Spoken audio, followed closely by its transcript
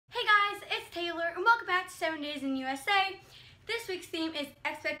to 7 Days in USA. This week's theme is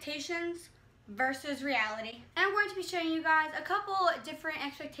expectations versus reality. And I'm going to be showing you guys a couple different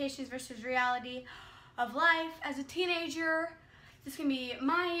expectations versus reality of life as a teenager. This can be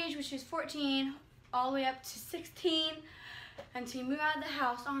my age, which is 14, all the way up to 16, until you move out of the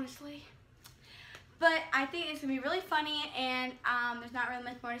house, honestly. But I think it's gonna be really funny, and there's not really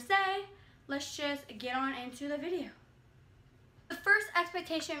much more to say. Let's just get on into the video. The first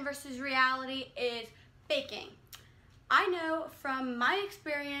expectation versus reality is baking. I know from my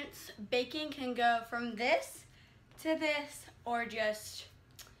experience, baking can go from this to this, or just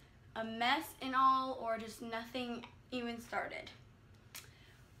a mess and all, or just nothing even started.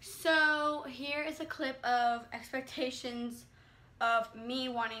 So here is a clip of expectations of me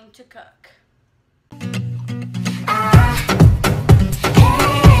wanting to cook.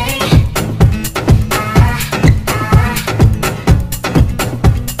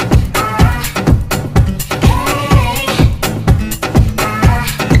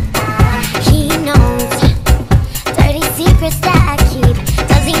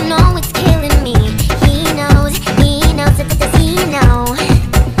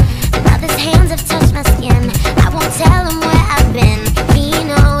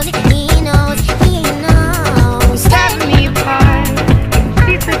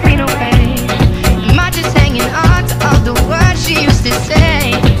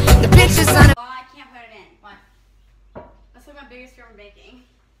 Biggest fear in baking.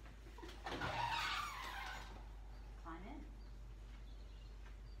 Climb in.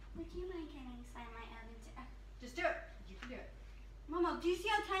 Would you mind getting inside my oven? Just do it. You can do it. Mama, do you see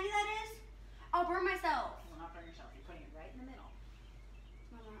how tiny that is? I'll burn myself. You will not burn yourself. You're putting it right in the middle.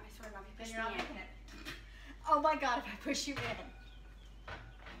 Mama, I swear to God, if you push me in. Oh my God, if I push you in.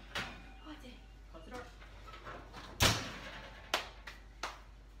 What did? Close the door.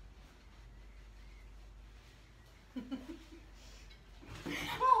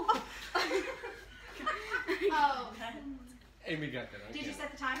 Oh. Amy got that. Did you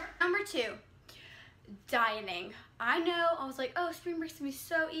set the timer? Number 2, dieting. I know, I was like, oh, spring break's gonna be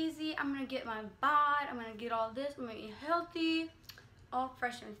so easy. I'm gonna get my bod, I'm gonna get all this, I'm gonna eat healthy, all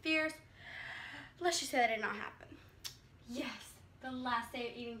fresh and fierce. Let's just say that did not happen. Yes, the last day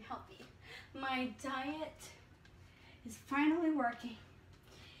of eating healthy. My diet is finally working.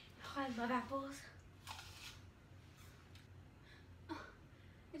 Oh, I love apples.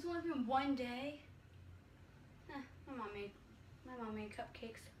 It's only been one day. My mom made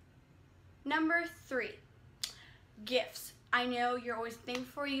cupcakes. Number 3, gifts. I know you're always thankful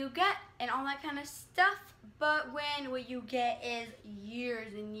for what you get and all that kind of stuff, but when what you get is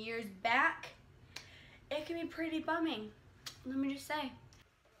years and years back, it can be pretty bumming. Let me just say.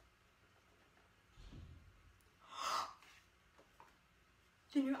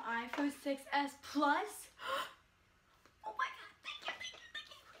 The new iPhone 6s Plus. Oh my God, thank you.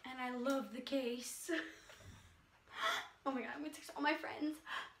 And I love the case. Oh my God, I'm gonna text all my friends.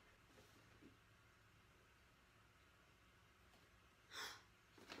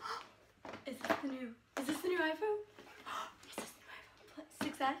 Is this the new iPhone? Is this the new iPhone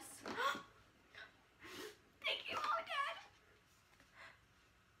 6s? Thank you, Mom and Dad.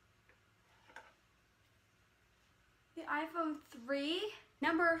 The iPhone 3.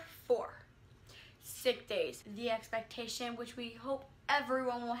 Number 4, sick days. The expectation, which we hope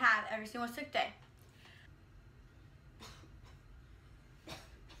everyone will have every single sick day.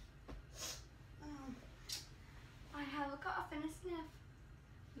 I have a cough and a sniff.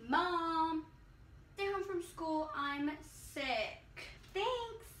 Mom, stay home from school. I'm sick.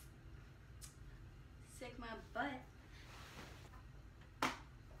 Thanks. Sick my butt.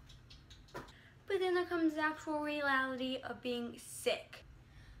 But then there comes the actual reality of being sick.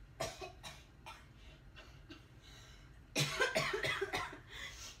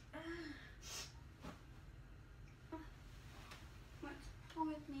 What's wrong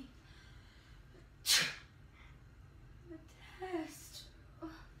with me? Test. I'm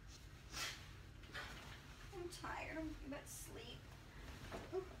tired. I'm about to sleep.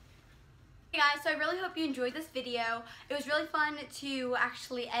 Hey guys, so I really hope you enjoyed this video. It was really fun to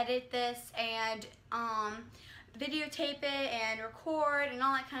actually edit this and videotape it and record and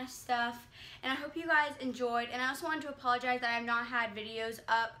all that kind of stuff. And I hope you guys enjoyed. And I also wanted to apologize that I have not had videos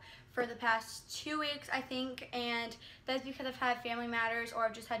up for the past 2 weeks, I think, and that's because I've had family matters or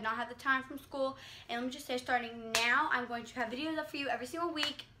I've just not had the time from school. And let me just say, starting now, I'm going to have videos up for you every single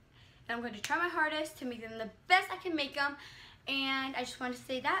week, and I'm going to try my hardest to make them the best I can make them. And I just wanted to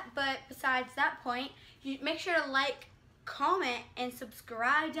say that. But besides that point, you make sure to like, comment, and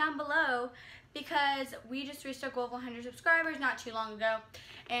subscribe down below, because we just reached our goal of 100 subscribers not too long ago.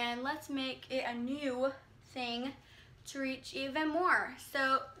 And let's make it a new thing to reach even more.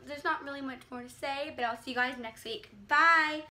 So there's not really much more to say, but I'll see you guys next week. Bye!